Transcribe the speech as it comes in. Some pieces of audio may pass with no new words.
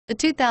The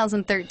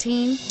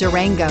 2013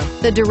 Durango.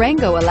 The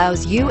Durango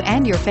allows you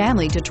and your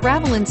family to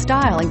travel in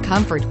style and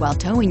comfort while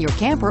towing your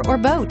camper or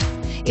boat.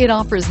 It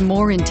offers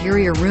more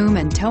interior room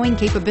and towing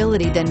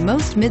capability than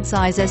most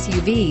midsize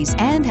SUVs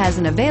and has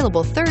an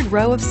available third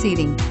row of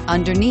seating.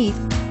 Underneath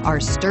are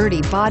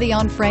sturdy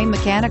body-on-frame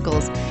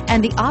mechanicals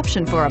and the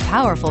option for a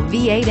powerful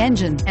V8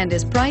 engine, and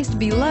is priced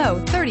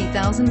below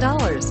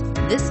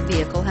 $30,000. This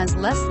vehicle has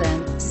less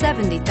than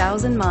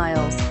 70,000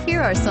 miles.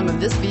 Here are some of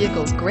this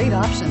vehicle's great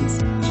options: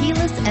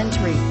 keyless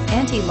entry,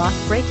 anti-lock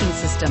braking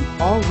system,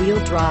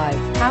 all-wheel drive,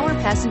 power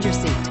passenger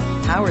seat,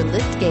 power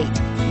lift gate,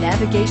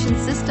 navigation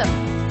system,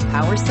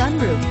 power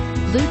sunroof,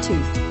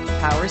 Bluetooth,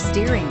 power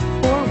steering,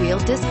 four-wheel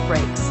disc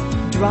brakes.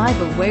 Drive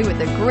away with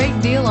a great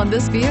deal on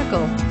this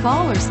vehicle.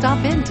 Call or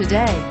stop in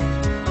today.